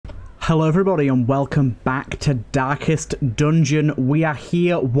Hello everybody and welcome back to Darkest Dungeon. We are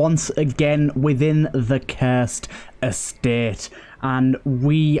here once again within the Cursed Estate. And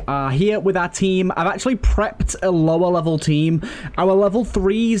we are here with our team. I've actually prepped a lower level team. Our level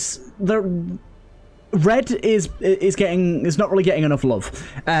 3s, the Red is not really getting enough love.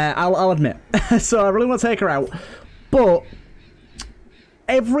 I'll admit. So I really want to take her out. But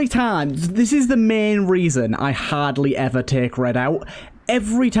every time, this is the main reason I hardly ever take Red out.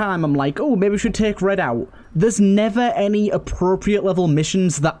 Every time I'm like, oh, maybe we should take Red out. There's never any appropriate level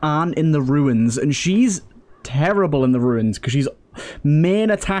missions that aren't in the ruins. And she's terrible in the ruins because she's main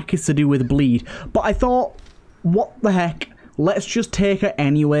attack is to do with bleed. But I thought, what the heck? Let's just take her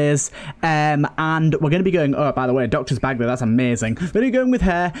anyways. And we're going to be going... Oh, by the way, Doctor's bag there. That's amazing. We're going to be going with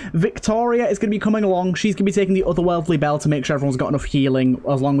her. Victoria is going to be coming along. She's going to be taking the otherworldly bell to make sure everyone's got enough healing,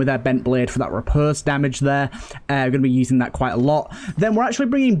 along with her bent blade for that riposte damage there. We're going to be using that quite a lot. Then we're actually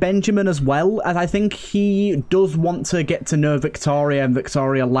bringing Benjamin as well, as I think he does want to get to know Victoria, and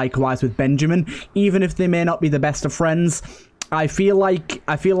Victoria likewise with Benjamin, even if they may not be the best of friends. I feel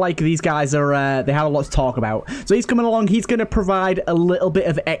like these guys are, they have a lot to talk about. So he's coming along, he's going to provide a little bit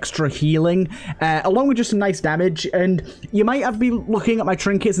of extra healing, along with just some nice damage, and you might have been looking at my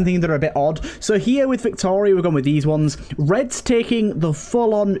trinkets and thinking they're a bit odd. So here with Victoria, we're going with these ones. Red's taking the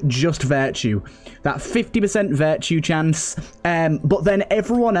full-on just virtue. That 50% virtue chance, but then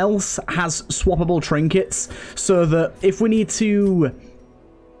everyone else has swappable trinkets, so that if we need to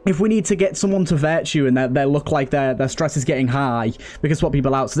get someone to virtue and they look like their stress is getting high, we can swap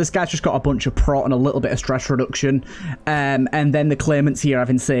people out. So this guy's just got a bunch of prot and a little bit of stress reduction. And then the claimants here have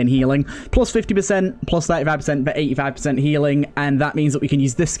insane healing. Plus 50%, plus 35%, but 85% healing. And that means that we can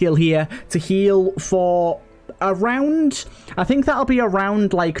use this skill here to heal for around, I think that'll be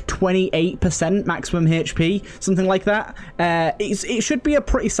around like 28% maximum HP, something like that. It should be a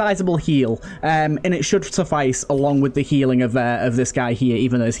pretty sizable heal, and it should suffice along with the healing of this guy here,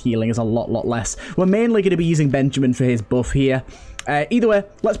 even though his healing is a lot less. We're mainly going to be using Benjamin for his buff here. Either way,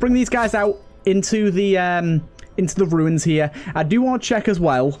 let's bring these guys out into the ruins here. I do want to check as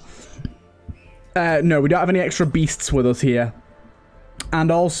well. No, we don't have any extra beasts with us here. And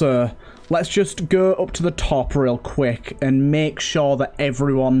also, let's just go up to the top real quick and make sure that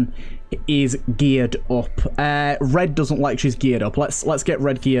everyone is geared up. Red doesn't like she's geared up. Let's get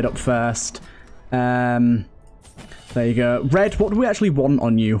Red geared up first. There you go. Red, what do we actually want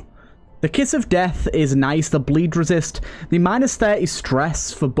on you? The Kiss of Death is nice. The bleed resist. The minus 30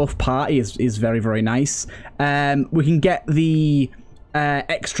 stress for buff party is very nice. We can get the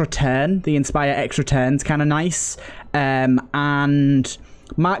extra turn. The Inspire extra turn's kind of nice. And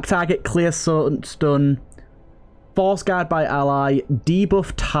mark target, clear stun, force guard by ally,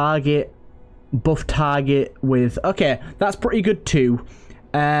 debuff target, buff target with... Okay, that's pretty good too.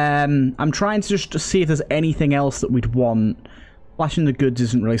 I'm trying to just see if there's anything else that we'd want. Flashing the goods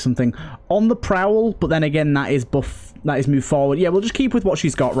isn't really something. On the prowl, but then again, that is buff, that is move forward. Yeah, we'll just keep with what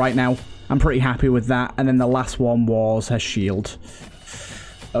she's got right now. I'm pretty happy with that. And then the last one was her shield.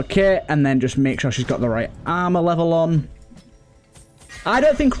 Okay, and then just make sure she's got the right armor level on. I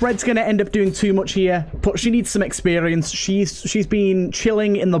don't think Red's going to end up doing too much here, but she needs some experience. She's been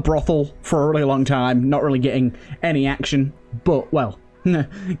chilling in the brothel for a really long time, not really getting any action, but, well,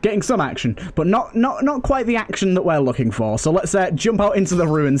 getting some action, but not quite the action that we're looking for. So let's jump out into the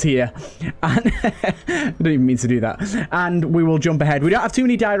ruins here. And I didn't even mean to do that. And we will jump ahead. We don't have too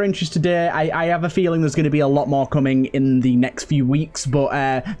many dire entries today. I have a feeling there's going to be a lot more coming in the next few weeks, but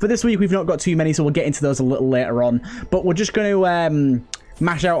for this week we've not got too many, so we'll get into those a little later on. But we're just going to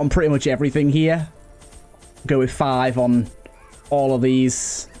mash out on pretty much everything here. Go with 5 on all of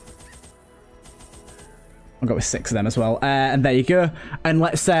these. I'll go with 6 of them as well. And there you go. And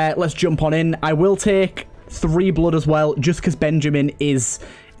let's jump on in. I will take 3 blood as well, just because Benjamin is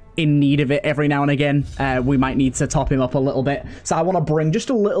in need of it every now and again. We might need to top him up a little bit. So I want to bring just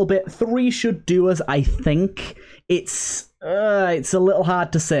a little bit. 3 should do us, I think. It's a little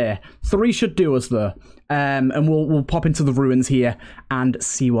hard to say. 3 should do us, though. And we'll pop into the ruins here and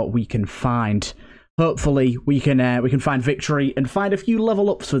see what we can find. Hopefully, we can find victory and find a few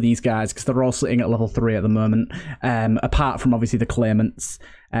level ups for these guys, because they're all sitting at level 3 at the moment. Apart from obviously the claimants,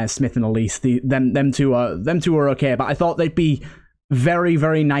 Smith and Elise, them two are okay. But I thought they'd be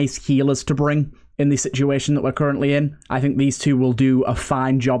very nice healers to bring in the situation that we're currently in. I think these two will do a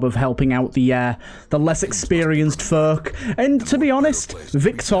fine job of helping out the less experienced folk. And to be honest,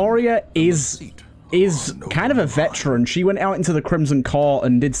 Victoria is kind of a veteran. She went out into the Crimson Court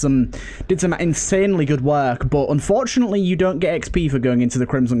and did some insanely good work, but unfortunately you don't get XP for going into the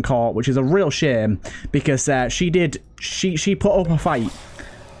Crimson Court, which is a real shame, because she put up a fight.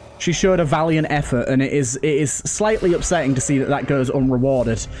 She showed a valiant effort, and it is slightly upsetting to see that that goes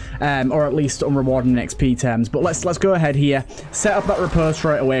unrewarded, or at least unrewarded in XP terms. But let's go ahead here, set up that riposte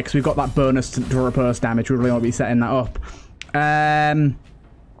straight away because we've got that bonus to riposte damage. We really want to be setting that up.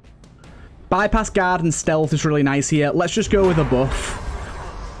 Bypass guard and stealth is really nice here. Let's just go with a buff.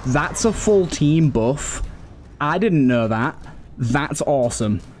 That's a full team buff. I didn't know that. That's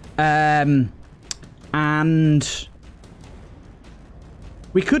awesome. And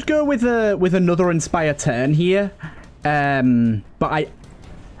we could go with another Inspire turn here, but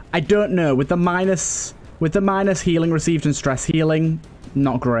I don't know. With the minus healing received and stress healing,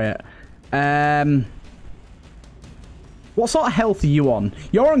 not great. What sort of health are you on?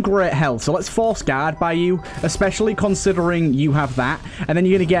 You're on great health, so let's force guard by you, especially considering you have that, and then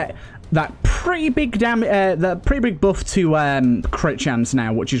you're gonna get that pretty big buff to crit chance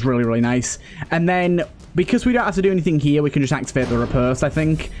now, which is really nice. And then, because we don't have to do anything here, we can just activate the riposte, I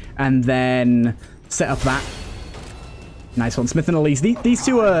think, and then set up that. Nice one, Smith and Elise. These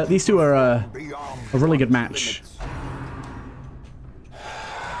two are a really good match.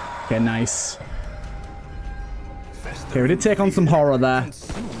 Okay, nice. Okay, we did take on some horror there,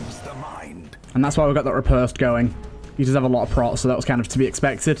 and that's why we got that riposte going. He does have a lot of procs, so that was kind of to be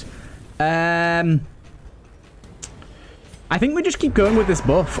expected. I think we just keep going with this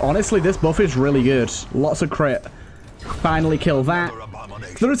buff. Honestly, this buff is really good. Lots of crit. Finally kill that.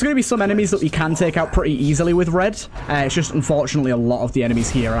 There's going to be some enemies that we can take out pretty easily with red. It's just, unfortunately, a lot of the enemies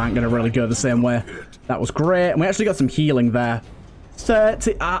here aren't going to really go the same way. That was great. And we actually got some healing there.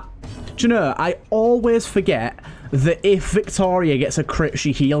 30... do you know, I always forget that if Victoria gets a crit,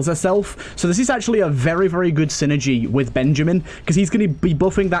 she heals herself. So this is actually a very good synergy with Benjamin, because he's going to be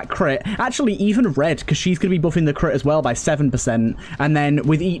buffing that crit. Actually, even Red, because she's going to be buffing the crit as well by 7%. And then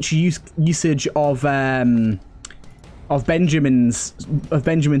with each usage of Benjamin's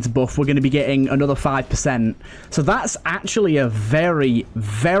buff, we're going to be getting another 5%. So that's actually a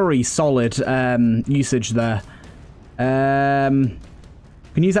very solid usage there. We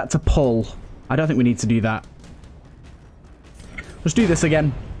can use that to pull. I don't think we need to do that. Let's do this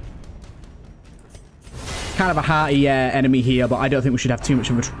again. Kind of a hearty enemy here, but I don't think we should have too much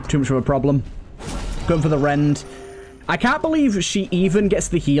of a problem. Going for the rend. I can't believe she even gets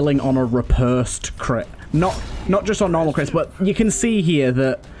the healing on a riposte crit. Not just on normal crits, but you can see here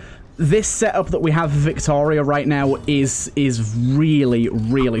that this setup that we have for Victoria right now is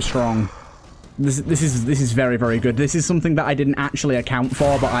really strong. This is very good. This is something that I didn't actually account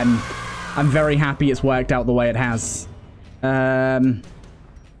for, but I'm very happy it's worked out the way it has. Do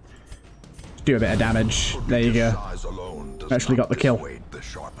a bit of damage. There you go. Actually got the kill.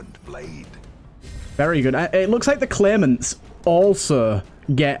 Very good. It looks like the claimants also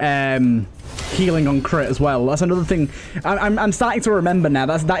get healing on crit as well. That's another thing. I'm starting to remember now.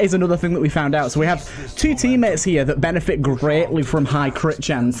 That is another thing that we found out. So we have two teammates here that benefit greatly from high crit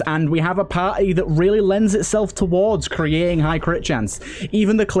chance, and we have a party that really lends itself towards creating high crit chance.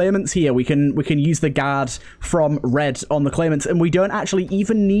 Even the claimants here, we can use the guard from red on the claimants, and we don't actually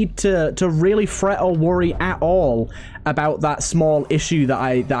even need to really fret or worry at all about that small issue that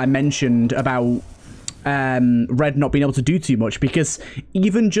I mentioned about Red not being able to do too much, because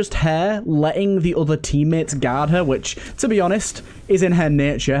even just her letting the other teammates guard her, which, to be honest, is in her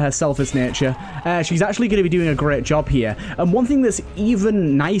nature, her selfish nature, she's actually going to be doing a great job here. And one thing that's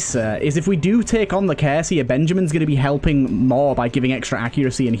even nicer is if we do take on the curse here, Benjamin's going to be helping more by giving extra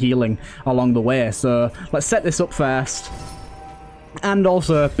accuracy and healing along the way. So let's set this up first. And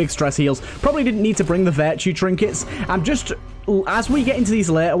also, big stress heals. Probably didn't need to bring the virtue trinkets. I'm just... As we get into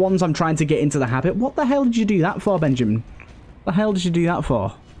these later ones, I'm trying to get into the habit. What the hell did you do that for, Benjamin? The hell did you do that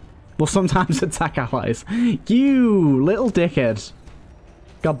for? Well, sometimes attack allies. You little dickhead.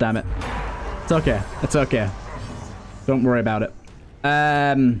 God damn it. It's okay. It's okay. Don't worry about it.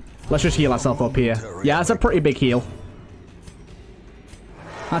 Let's just heal ourselves up here. Yeah, that's a pretty big heal.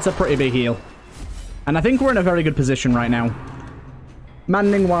 That's a pretty big heal. And I think we're in a very good position right now.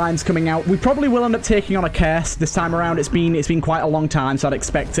 Maddening Wine's coming out. We probably will end up taking on a curse this time around. It's been quite a long time, so I'd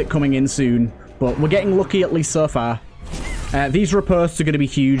expect it coming in soon. But we're getting lucky, at least so far. These ripostes are going to be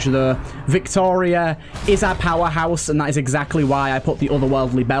huge, though. Victoria is our powerhouse, and that is exactly why I put the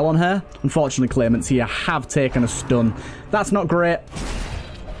otherworldly bell on her. Unfortunately, claimants here have taken a stun. That's not great.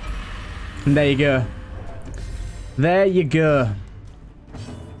 And there you go. There you go.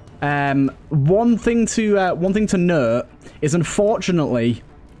 One thing to note is, unfortunately,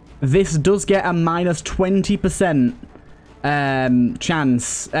 this does get a minus 20%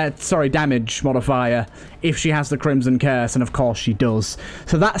 damage modifier if she has the Crimson Curse, and of course she does.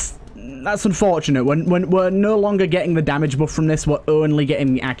 So that's That's unfortunate. When we're no longer getting the damage buff from this, we're only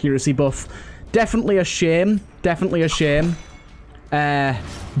getting the accuracy buff. Definitely a shame. Definitely a shame.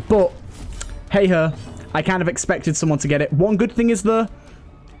 But, hey-ho. I kind of expected someone to get it. One good thing is, though,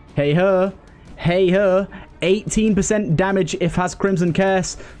 hey-ho, 18% damage if has Crimson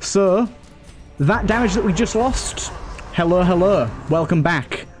Curse. So, that damage that we just lost, hello, welcome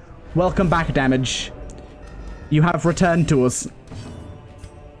back. Welcome back, damage. You have returned to us.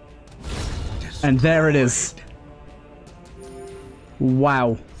 And there it is.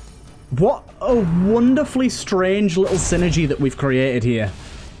 Wow. What a wonderfully strange little synergy that we've created here.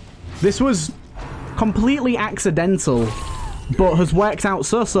 This was completely accidental, but has worked out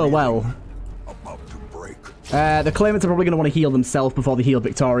so well. The claimants are probably going to want to heal themselves before they heal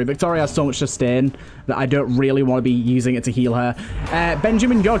Victoria. Victoria has so much sustain that I don't really want to be using it to heal her.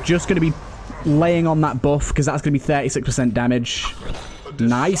 Benjamin, you're just going to be laying on that buff, because that's going to be 36% damage.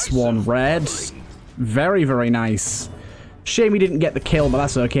 Nice one, Red. Very, very nice. Shame we didn't get the kill, but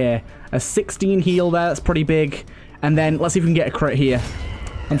that's okay. A 16 heal there, that's pretty big. And then, let's see if we can get a crit here.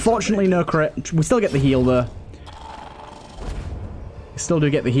 Unfortunately, no crit. We still get the heal, though. We still do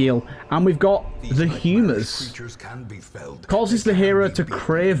get the heal. And we've got the Humours. Causes the hero to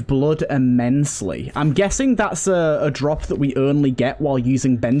crave blood immensely. I'm guessing that's a drop that we only get while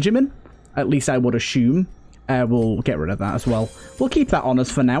using Benjamin. At least I would assume. We'll get rid of that as well. We'll keep that on us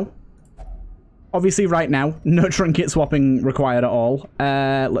for now. Obviously, right now, no trinket swapping required at all.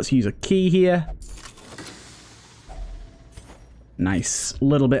 Let's use a key here. Nice.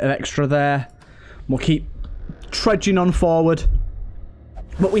 Little bit of extra there. We'll keep trudging on forward.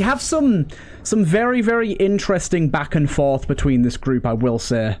 But we have some very, very interesting back and forth between this group, I will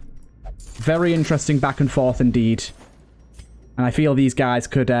say. Very interesting back and forth indeed. And I feel these guys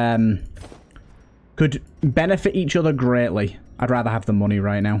could benefit each other greatly. I'd rather have the money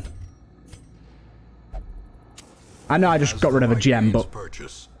right now. I know I just got rid of a gem, but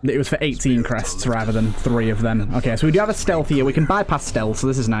it was for 18 crests rather than 3 of them. Okay, so we do have a stealth here. We can bypass stealth, so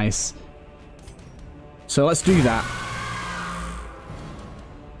this is nice. So let's do that.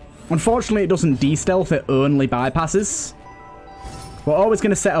 Unfortunately, it doesn't de-stealth, it only bypasses. We're always going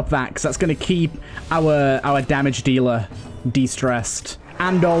to set up that, because that's going to keep our damage dealer de-stressed.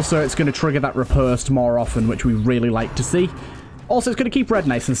 And also, it's going to trigger that riposte more often, which we really like to see. Also, it's going to keep Red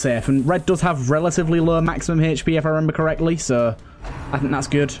nice and safe, and Red does have relatively low maximum HP, if I remember correctly, so I think that's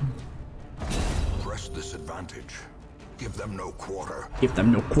good. Press this advantage. Give them no quarter. Give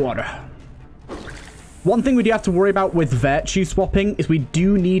them no quarter. One thing we do have to worry about with virtue swapping is we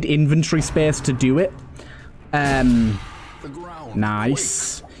do need inventory space to do it.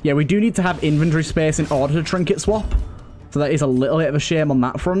 Nice. Yeah, we do need to have inventory space in order to trinket swap. So that is a little bit of a shame on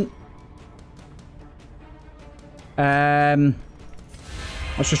that front.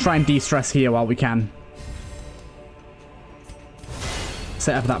 Let's just try and de-stress here while we can.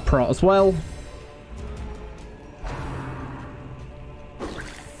 Set up that prot as well.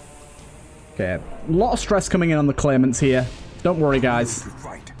 Okay, a lot of stress coming in on the claimants here. Don't worry, guys.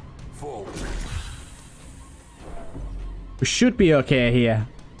 We should be okay here.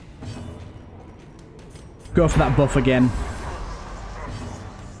 Go for that buff again.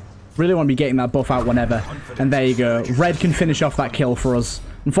 Really want to be getting that buff out whenever. And there you go. Red can finish off that kill for us.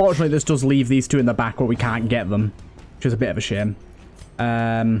 Unfortunately, this does leave these two in the back where we can't get them, which is a bit of a shame.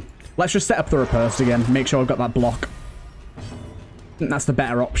 Let's just set up the riposte again. Make sure I've got that block. I think that's the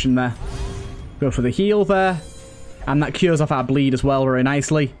better option there. Go for the heal there. And that cures off our bleed as well very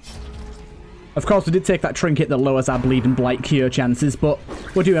nicely. Of course, we did take that trinket that lowers our bleed and blight cure chances, but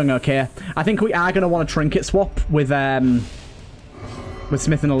we're doing okay. I think we are going to want a trinket swap with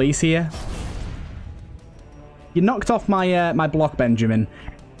Smith and Elise here. You knocked off my my block, Benjamin.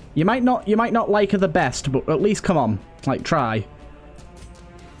 You might not like her the best, but at least come on, like try.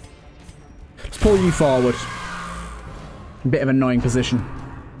 Let's pull you forward. A bit of an annoying position.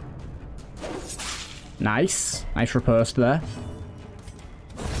 Nice, nice riposte there.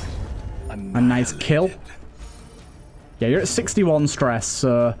 A nice kill. Yeah, you're at 61 stress,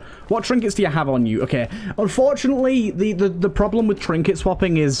 so... What trinkets do you have on you? Okay, unfortunately, the problem with trinket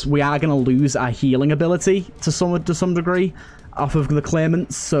swapping is we are going to lose our healing ability to some degree off of the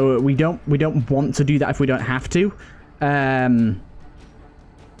claimants, so we don't want to do that if we don't have to.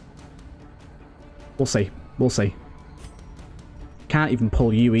 We'll see. We'll see. Can't even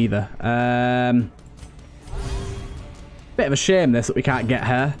pull you either. Bit of a shame this, that we can't get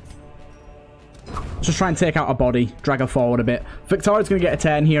her. Let's just try and take out her body, drag her forward a bit. Victoria's going to get a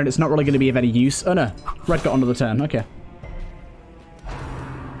turn here, and it's not really going to be of any use. Oh, no. Red got another turn. Okay.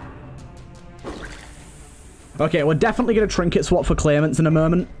 Okay, we're definitely going to trinket swap for claimants in a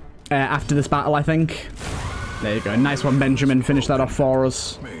moment. after this battle, I think. There you go. Nice one, Benjamin. Finish that off for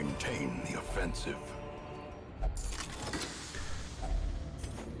us. Maintain the offensive.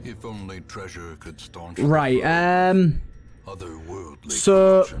 If only treasure could staunch. Right. Otherworldly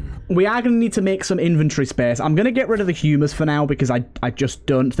So corruption. we are going to need to make some inventory space. I'm going to get rid of the humors for now because I just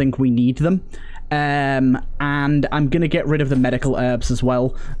don't think we need them. And I'm going to get rid of the medical herbs as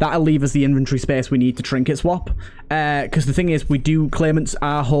well. That'll leave us the inventory space we need to trinket swap. Because the thing is, claimants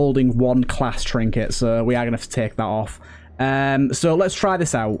are holding one class trinket, so we are going to have to take that off. So let's try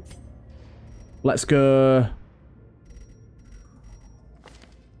this out. Let's go...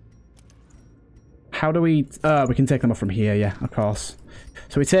 How do we... Oh, we can take them off from here, yeah, of course.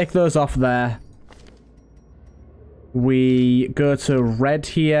 So we take those off there. We go to red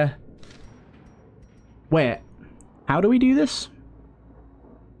here. Wait, how do we do this?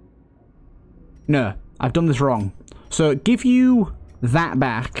 No, I've done this wrong. So give you that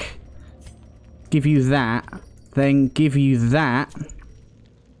back. Give you that. Then give you that.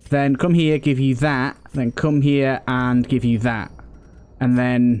 Then come here, give you that. Then come here and give you that. And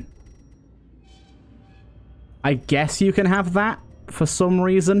then... I guess you can have that for some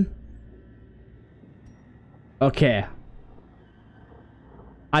reason. Okay.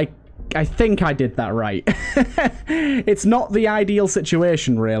 I think I did that right. It's not the ideal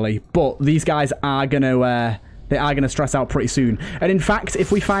situation, really, but these guys are gonna they are gonna stress out pretty soon. And in fact,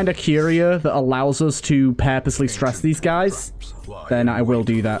 if we find a curio that allows us to purposely stress these guys, then I will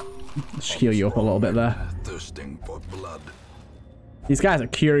do that. Just heal you up a little bit there. Thirsting for blood. These guys are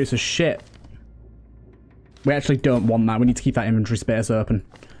curious as shit. We actually don't want that. We need to keep that inventory space open.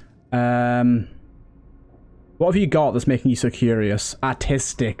 What have you got that's making you so curious?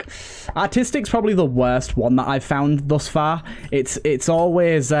 Artistic. Artistic's probably the worst one that I've found thus far. It's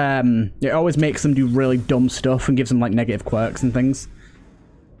always it always makes them do really dumb stuff and gives them like negative quirks and things.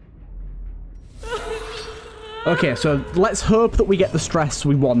 Okay, so let's hope that we get the stress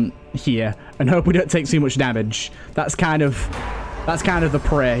we want here and hope we don't take too much damage. That's kind of the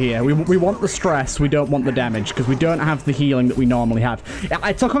prayer here. We want the stress, we don't want the damage, because we don't have the healing that we normally have.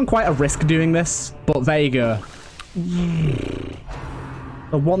 I took on quite a risk doing this, but there you go.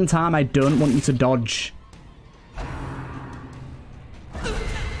 The one time I don't want you to dodge.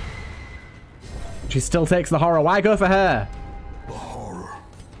 She still takes the horror. Why go for her? The horror.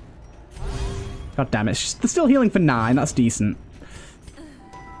 God damn it. They're still healing for 9. That's decent.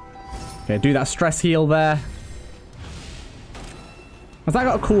 Okay, do that stress heal there. Has that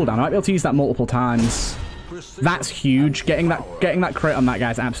got a cooldown? I might be able to use that multiple times. That's huge. Getting that crit on that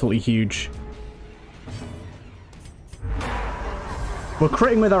guy is absolutely huge. We're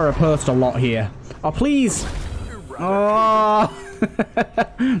critting with our riposte a lot here. Oh, please. Oh.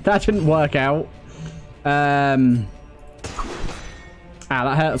 That didn't work out. That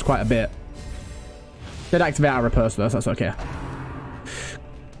hurt us quite a bit. Did activate our riposte though, so that's okay.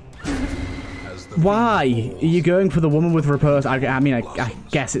 Why are you going for the woman with riposte? I mean, I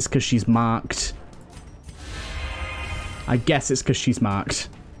guess it's because she's marked. I guess it's because she's marked.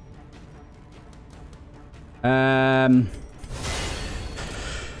 Damn,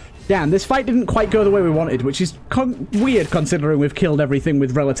 this fight didn't quite go the way we wanted, which is weird considering we've killed everything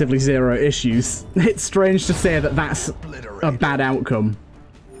with relatively 0 issues. It's strange to say that that's a bad outcome.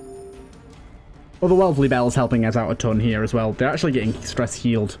 Otherworldly Bell's helping us out a ton here as well. They're actually getting stress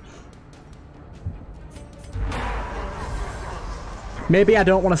healed. Maybe I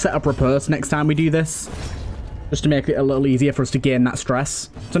don't want to set up riposte next time we do this. Just to make it a little easier for us to gain that stress.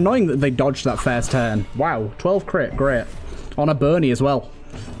 It's annoying that they dodged that first turn. Wow, 12 crit, great. On a Bernie as well.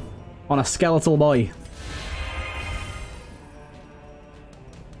 On a skeletal boy.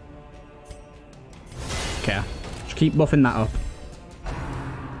 Okay, just keep buffing that up.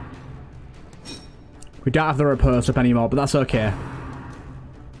 We don't have the riposte up anymore, but that's okay.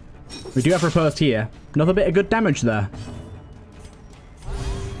 We do have riposte here. Another bit of good damage there.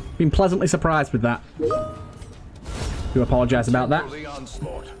 Been pleasantly surprised with that. Do apologise about that.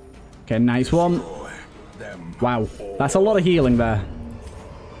 Okay, nice one. Wow, that's a lot of healing there.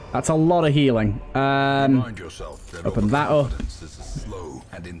 That's a lot of healing. Open that up.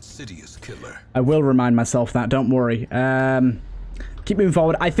 I will remind myself that, don't worry. Keep moving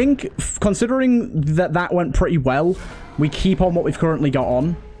forward. I think, considering that went pretty well, we keep on what we've currently got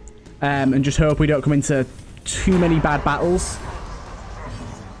on. And just hope we don't come into too many bad battles.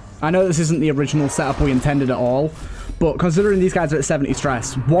 I know this isn't the original setup we intended at all, but considering these guys are at 70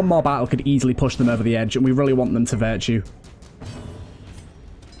 stress, one more battle could easily push them over the edge, and we really want them to virtue.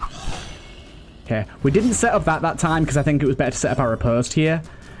 Okay, we didn't set up that time because I think it was better to set up our riposte here.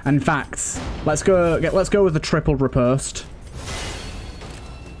 And in fact, let's go with the triple riposte.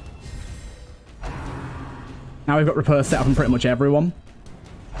 Now we've got repair set up on pretty much everyone.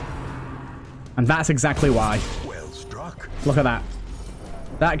 And that's exactly why. Well struck. Look at that.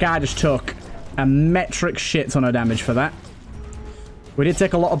 That guy just took a metric shit ton of damage for that. We did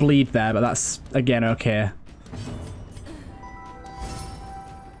take a lot of bleed there, but that's, again, okay.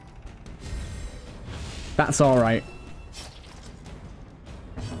 That's alright.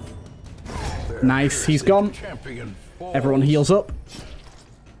 Nice, he's gone. Everyone heals up.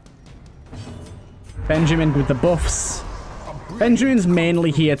 Benjamin with the buffs. Benjamin's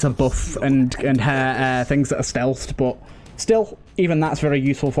mainly here to buff and her things that are stealthed, but still, even that's very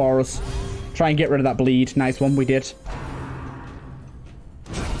useful for us. Try and get rid of that bleed. Nice one, we did.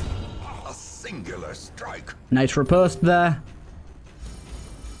 A singular strike. Nice riposte there.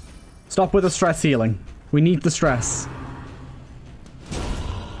 Stop with the stress healing. We need the stress.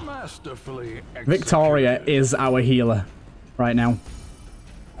 Masterfully executed. Victoria is our healer right now.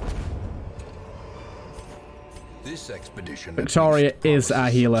 This expedition Victoria is our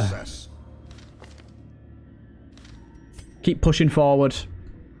healer. Success. Keep pushing forward.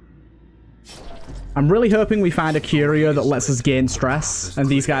 I'm really hoping we find a curio that lets us gain stress, and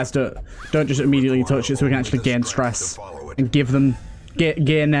these guys don't just immediately touch it, so we can actually gain stress and give them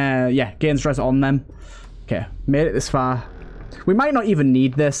gain stress on them. Okay, made it this far. We might not even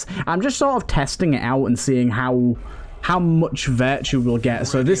need this. I'm just sort of testing it out and seeing how much virtue we'll get.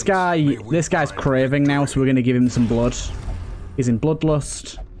 So this guy's craving now, so we're gonna give him some blood. He's in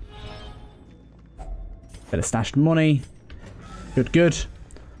bloodlust. Bit of stashed money. Good, good.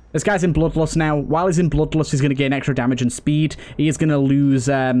 This guy's in bloodlust now. While he's in bloodlust, he's gonna gain extra damage and speed. He is gonna lose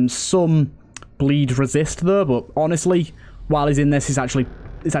some bleed resist though, but honestly, while he's in this, it's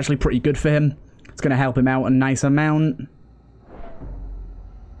actually pretty good for him. It's gonna help him out a nice amount.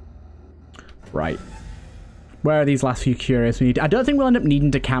 Right. Where are these last few curios we need? I don't think we'll end up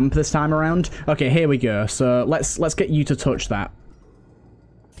needing to camp this time around. Okay, here we go. So let's get you to touch that.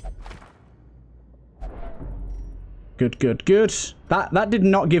 Good, good, good. That did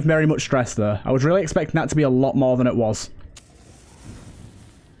not give very much stress though. I was really expecting that to be a lot more than it was.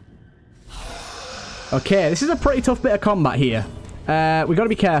 Okay, this is a pretty tough bit of combat here. We got to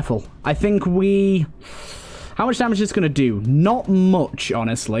be careful. I think we... How much damage is this going to do? Not much,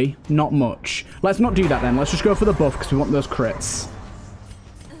 honestly. Not much. Let's not do that then. Let's just go for the buff because we want those crits.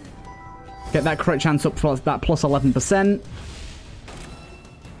 Get that crit chance up for that plus 11%.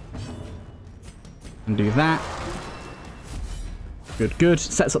 And do that. Good, good.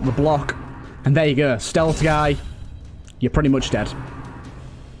 Sets up the block. And there you go. Stealth guy. You're pretty much dead.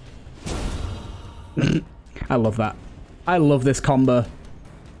 I love that. I love this combo.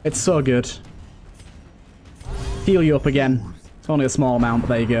 It's so good. Heal you up again. It's only a small amount, but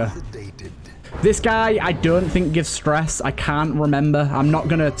there you go. This guy, I don't think gives stress. I can't remember. I'm not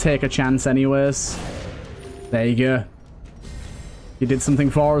going to take a chance anyways. There you go. You did something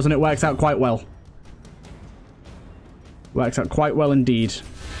for us and it works out quite well. Works out quite well indeed.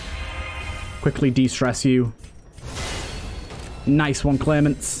 Quickly de-stress you. Nice one,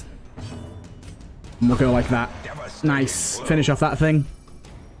 claimants. And we'll go like that. Nice. Finish off that thing.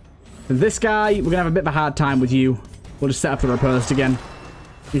 And this guy, we're going to have a bit of a hard time with you. We'll just set up the riposte again.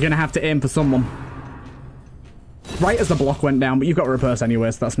 You're going to have to aim for someone. Right as the block went down, but you've got a riposte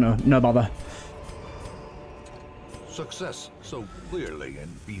anyway, so that's no bother. Success so clearly in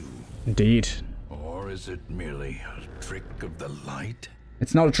view. Indeed. Or is it merely a trick of the light?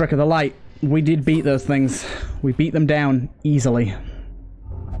 It's not a trick of the light. We did beat those things. We beat them down easily.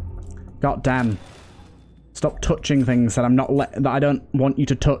 God damn. Stop touching things that that I don't want you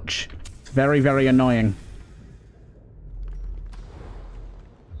to touch. It's very, very annoying.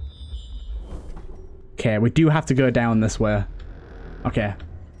 Okay, we do have to go down this way. Okay.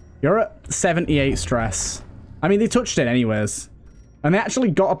 You're at 78 stress. I mean, they touched it anyways. And they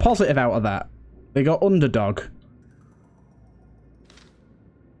actually got a positive out of that. They got underdog.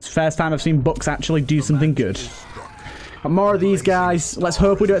 It's the first time I've seen books actually do something good. And more of these guys. Let's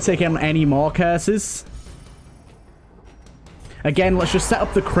hope we don't take in any more curses. Again, let's just set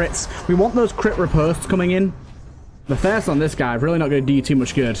up the crits. We want those crit ripostes coming in. The first on this guy, really not going to do you too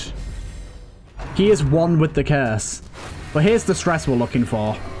much good. He is one with the curse. But here's the stress we're looking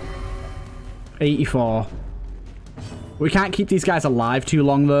for. 84. We can't keep these guys alive too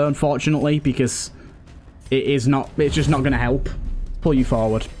long though, unfortunately, because it's just not going to help. Pull you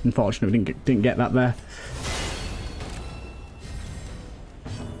forward. Unfortunately, we didn't get that there.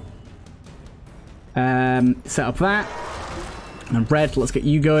 Set up that. And Red, let's get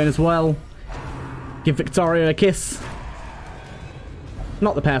you going as well. Give Victoria a kiss.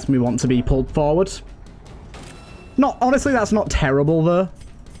 Not the person we want to be pulled forward. Honestly, that's not terrible though.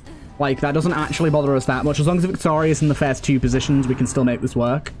 Like, that doesn't actually bother us that much. As long as Victoria's in the first 2 positions, we can still make this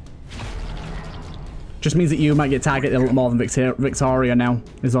work. Just means that you might get targeted a little more than Victoria now,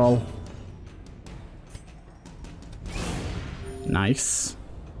 is all. Nice.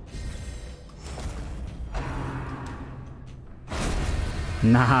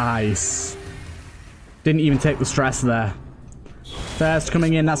 Nice. Didn't even take the stress there. First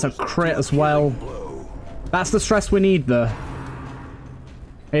coming in, that's a crit as well. That's the stress we need, though.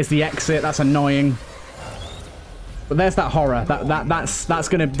 Here's the exit, that's annoying. But there's that horror.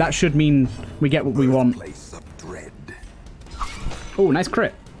 That should mean we get what we want. Oh, nice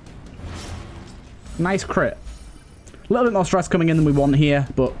crit. Nice crit. A little bit more stress coming in than we want here,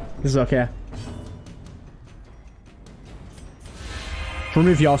 but this is okay.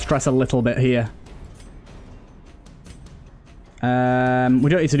 Remove your stress a little bit here. We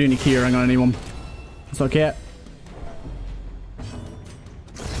don't need to do any curing on anyone. It's okay.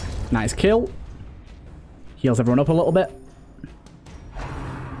 Nice kill. Heals everyone up a little bit.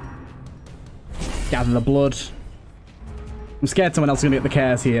 Gather the blood. I'm scared someone else is going to get the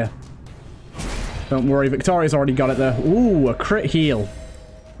cares here. Don't worry, Victoria's already got it there. Ooh, a crit heal.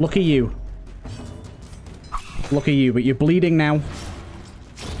 Look at you. Look at you, but you're bleeding now.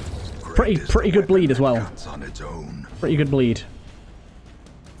 Pretty good bleed as well. Pretty good bleed.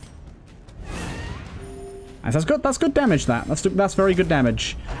 Nice, that's good damage, that. That's very good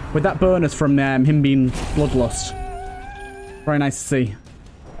damage. With that bonus from him being bloodlust. Very nice to see.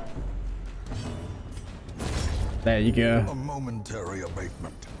 There you go. A momentary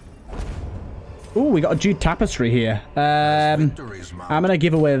abatement. Ooh, we got a jute tapestry here. I'm gonna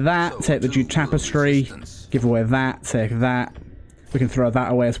give away that, take the jute tapestry, give away that, take that. We can throw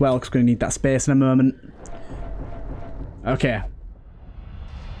that away as well, because we're gonna need that space in a moment. Okay.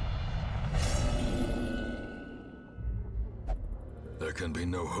 There can be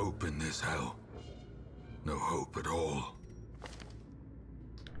no hope in this hell. No hope at all.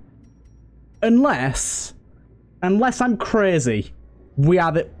 Unless I'm crazy, we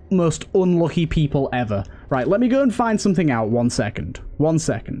are the most unlucky people ever. Right, let me go and find something out. 1 second. 1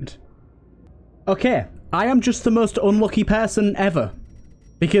 second. Okay, I am just the most unlucky person ever.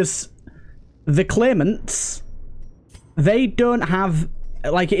 Because the claimants, they don't have,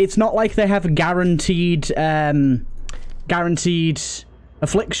 like, it's not like they have guaranteed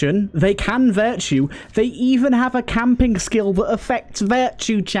affliction. They can virtue. They even have a camping skill that affects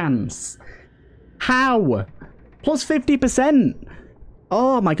virtue chance. How? Plus 50%.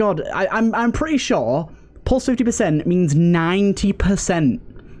 Oh my god. I'm pretty sure plus 50% means 90%.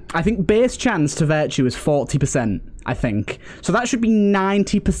 I think base chance to virtue is 40%, I think. So that should be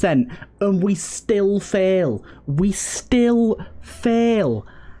 90%. And we still fail. We still fail.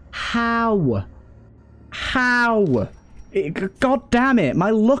 How? How? God damn it. My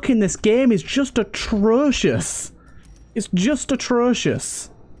luck in this game is just atrocious. It's just atrocious.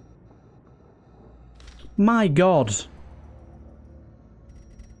 My god.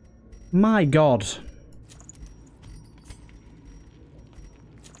 My god.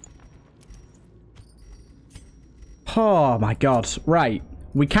 Oh my god. Right.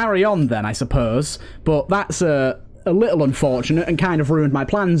 We carry on then, I suppose. But that's a little unfortunate and kind of ruined my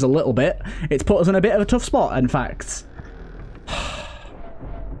plans a little bit. It's put us in a bit of a tough spot, in fact.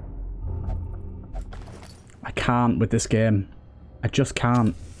 I can't with this game. I just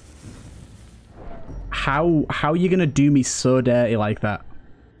can't. How are you gonna do me so dirty like that?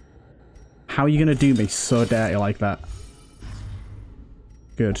 How are you gonna do me so dirty like that?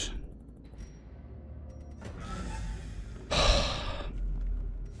 Good.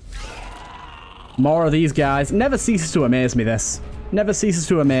 More of these guys. Never ceases to amaze me, this. Never ceases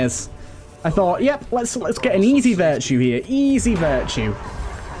to amaze. I thought, yep, let's get an easy virtue here. Easy virtue.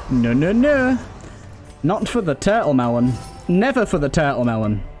 No, no, no. Not for the TurtleMelon. Never for the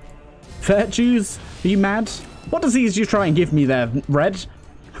TurtleMelon. Virtues? Are you mad? What disease did you try and give me there, Red?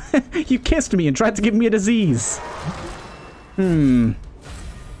 You kissed me and tried to give me a disease. I'm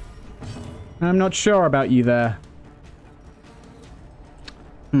not sure about you there.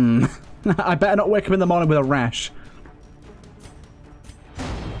 I better not wake up in the morning with a rash.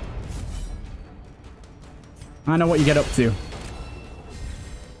 I know what you get up to.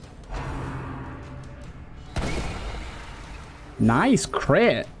 Nice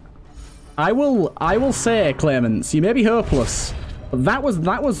crit. I will say, Claimants, you may be hopeless, but that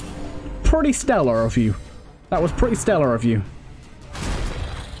was pretty stellar of you. That was pretty stellar of you.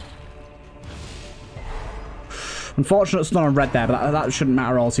 Unfortunate it's not on red there, but that shouldn't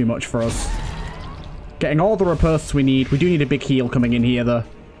matter all too much for us. Getting all the riposts we need. We do need a big heal coming in here, though.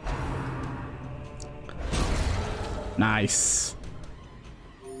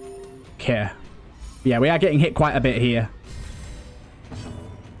 okay. Yeah, we are getting hit quite a bit here.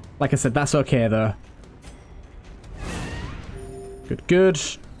 Like I said, that's okay, though. Good, good.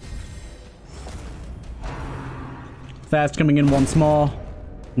 There's coming in once more.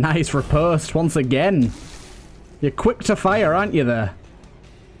 Nice riposte once again. You're quick to fire, aren't you there?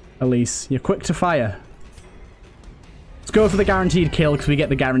 Elise, you're quick to fire. Let's go for the guaranteed kill because we get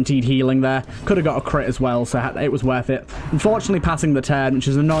the guaranteed healing there. Could have got a crit as well, so it was worth it. Unfortunately, passing the turn, which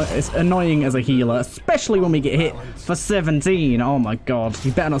is annoying as a healer, especially when we get hit for 17. Oh my god.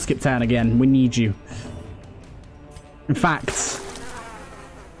 You better not skip turn again. We need you. In fact,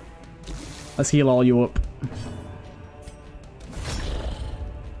 let's heal all you up.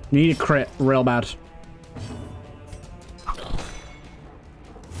 Need a crit real bad.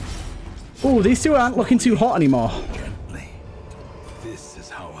 Oh, these two aren't looking too hot anymore. Gently. This is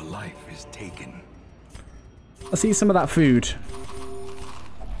how a life is taken. Let's eat some of that food.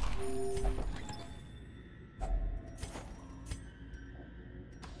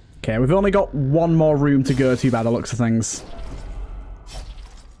 Okay, we've only got one more room to go to by the looks of things.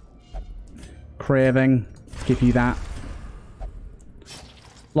 Craving. Give you that.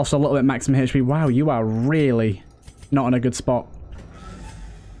 Lost a little bit maximum HP. Wow, you are really not in a good spot.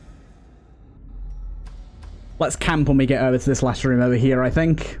 Let's camp when we get over to this last room over here, I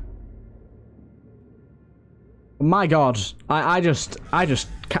think. My god, I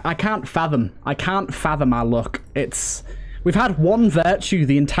can't fathom. I can't fathom our luck. We've had one virtue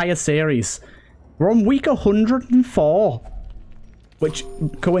the entire series. We're on week 104. Which,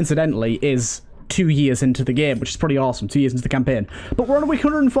 coincidentally, is 2 years into the game, which is pretty awesome. 2 years into the campaign. But we're on week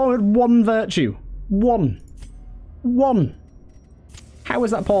 104 with one virtue. One. How is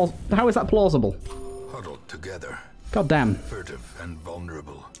that plausible? Huddled together. God damn. Furtive and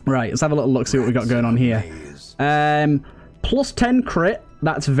vulnerable. Right, let's have a little look, see what we got going on here. Plus 10 crit.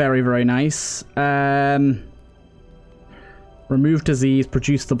 That's very, very nice. Remove disease,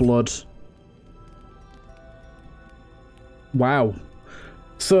 produce the blood. Wow.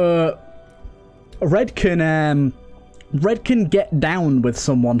 So Red can get down with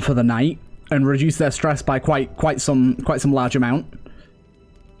someone for the night and reduce their stress by quite some large amount.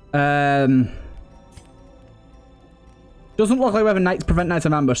 Doesn't look like we have a night to prevent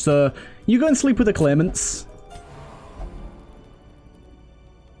nighttime ambush, so you go and sleep with the claimants.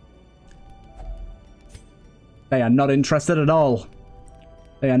 They are not interested at all.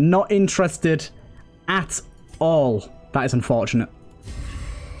 They are not interested at all. That is unfortunate.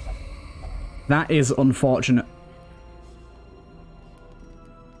 That is unfortunate.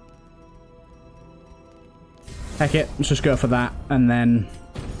 Heck it, let's just go for that and then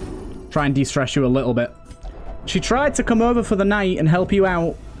try and de-stress you a little bit. She tried to come over for the night and help you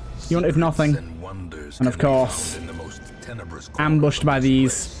out. You wanted nothing. And of course, ambushed by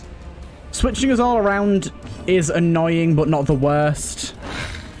these. Switching us all around is annoying, but not the worst.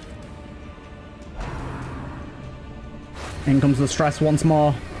 In comes the stress once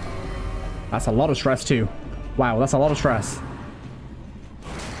more. That's a lot of stress too. Wow, that's a lot of stress.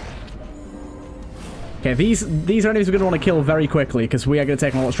 Okay, these enemies are going to want to kill very quickly because we are going to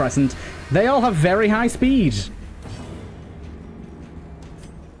take a lot of stress, and they all have very high speed.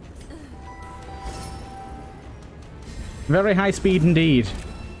 Very high speed indeed.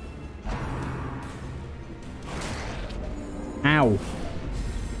 Ow.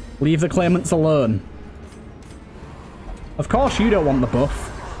 Leave the claimants alone. Of course you don't want the buff.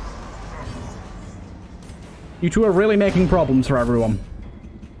 You two are really making problems for everyone.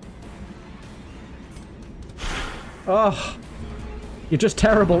 Oh, you're just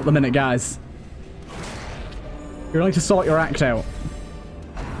terrible at the minute, guys. You're going to sort your act out.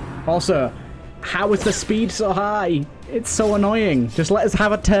 Also, how is the speed so high? It's so annoying. Just let us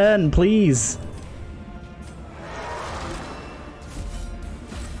have a turn, please.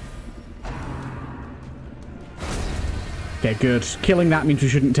 Okay, good. Killing that means we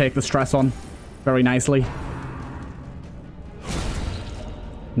shouldn't take the stress on very nicely.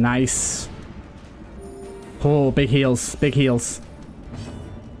 Nice. Oh, big heals. Big heals.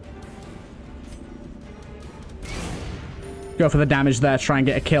 Go for the damage there. Try and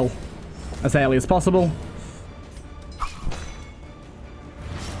get a kill as early as possible.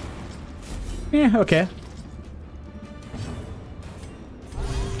 Yeah, okay.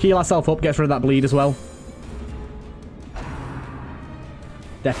 Heal ourselves up. Get rid of that bleed as well.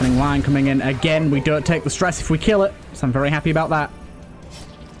 Deafening line coming in. Again, we don't take the stress if we kill it. So I'm very happy about that.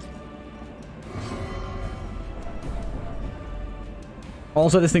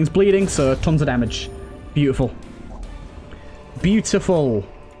 Also, this thing's bleeding, so tons of damage. Beautiful. Beautiful.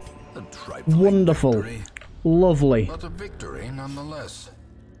 Wonderful. Victory, lovely. But a victory nonetheless.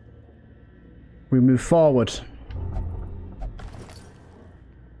 We move forward.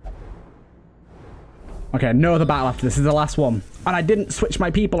 Okay, no other battle after this. This is the last one. And I didn't switch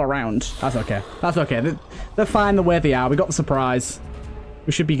my people around. That's okay. That's okay. They're fine the way they are. We got the surprise.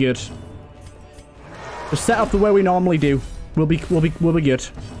 We should be good. Just set up the way we normally do. We'll be good.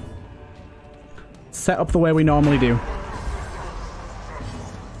 Set up the way we normally do.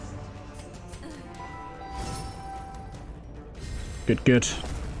 Good, good.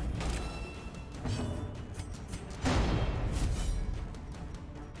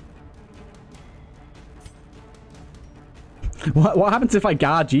 What happens if I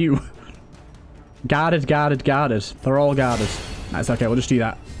guard you? Guarded, guarded, guarded. They're all guarded. That's okay, we'll just do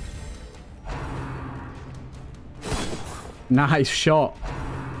that. Nice shot.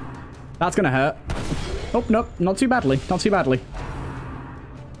 That's gonna hurt. Oh, nope, not too badly. Not too badly.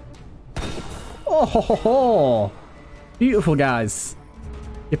 Oh, ho, ho, ho. Beautiful, guys.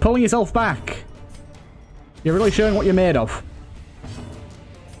 You're pulling yourself back. You're really showing what you're made of.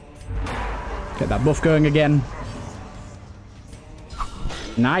 Get that buff going again.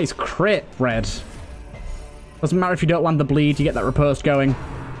 Nice crit, Red. Doesn't matter if you don't land the bleed, you get that riposte going.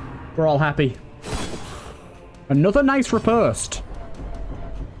 We're all happy. Another nice riposte.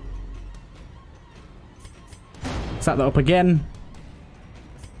 Set that up again.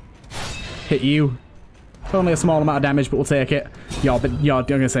 Hit you. Only a small amount of damage, but we'll take it. I'm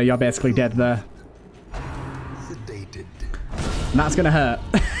gonna say you're basically dead there. And that's gonna hurt.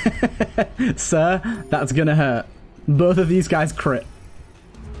 Sir, that's gonna hurt. Both of these guys crit.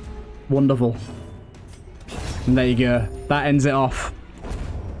 Wonderful. And there you go. That ends it off.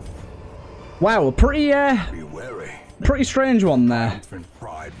 Wow, pretty strange one there.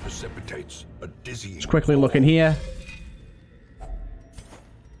 Just quickly looking here.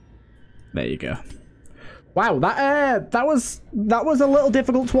 There you go. Wow, that was a little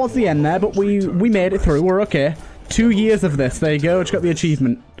difficult towards the end there, but we made it through. We're okay. 2 years of this. There you go. Just got the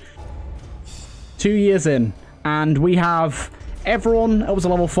achievement. 2 years in, and we have everyone that was a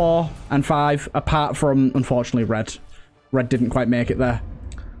level 4 and 5, apart from, unfortunately, Red. Red didn't quite make it there,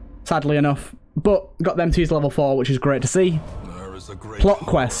 sadly enough. But got them to level 4, which is great to see. Plot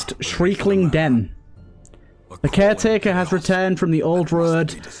quest, Shriekling Den. The caretaker has returned from the old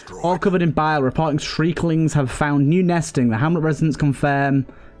road, all covered in bile, reporting Shrieklings have found new nesting. The hamlet residents confirm.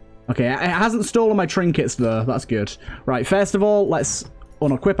 Okay, it hasn't stolen my trinkets, though. That's good. Right, first of all, let's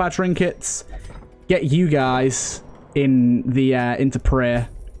unequip our trinkets. Get you guys in the into prayer.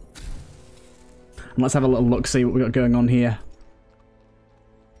 And let's have a little look, see what we got going on here.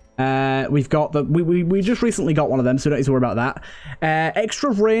 We've got the we just recently got one of them, so don't need to worry about that.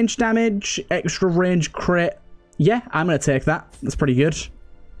 Extra range damage, extra range crit. Yeah, I'm gonna take that. That's pretty good.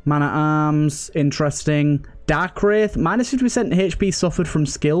 Man at arms, interesting. Dark Wraith, minus 50% HP suffered from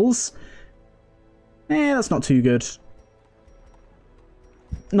skills. That's not too good.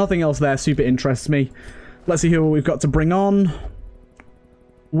 Nothing else there super interests me. Let's see who we've got to bring on.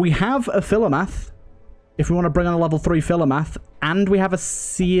 We have a Philomath. If we want to bring on a level 3 Philomath, and we have a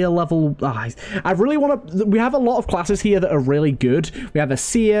Seer level... I really want to... We have a lot of classes here that are really good. We have a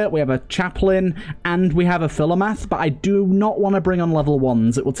Seer, we have a Chaplain, and we have a Philomath, but I do not want to bring on level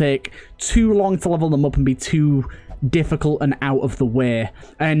 1s. It will take too long to level them up and be too difficult and out of the way.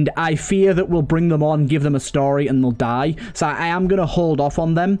 And I fear that we'll bring them on, give them a story, and they'll die. So I am going to hold off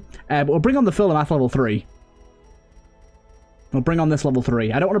on them. But we'll bring on the Philomath level 3. We'll bring on this level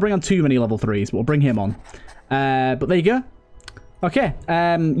 3. I don't want to bring on too many level 3s, but we'll bring him on. But there you go. Okay.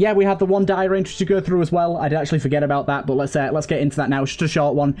 Yeah, we had the one die range to go through as well. I did actually forget about that, but let's get into that now. It's just a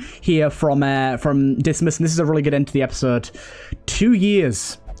short one here from Dismiss, and this is a really good end to the episode. 2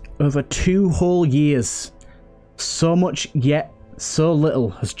 years. Over 2 whole years. So much, yet so little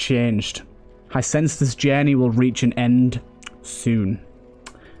has changed. I sense this journey will reach an end soon.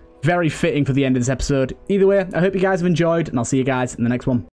 Very fitting for the end of this episode. Either way, I hope you guys have enjoyed, and I'll see you guys in the next one.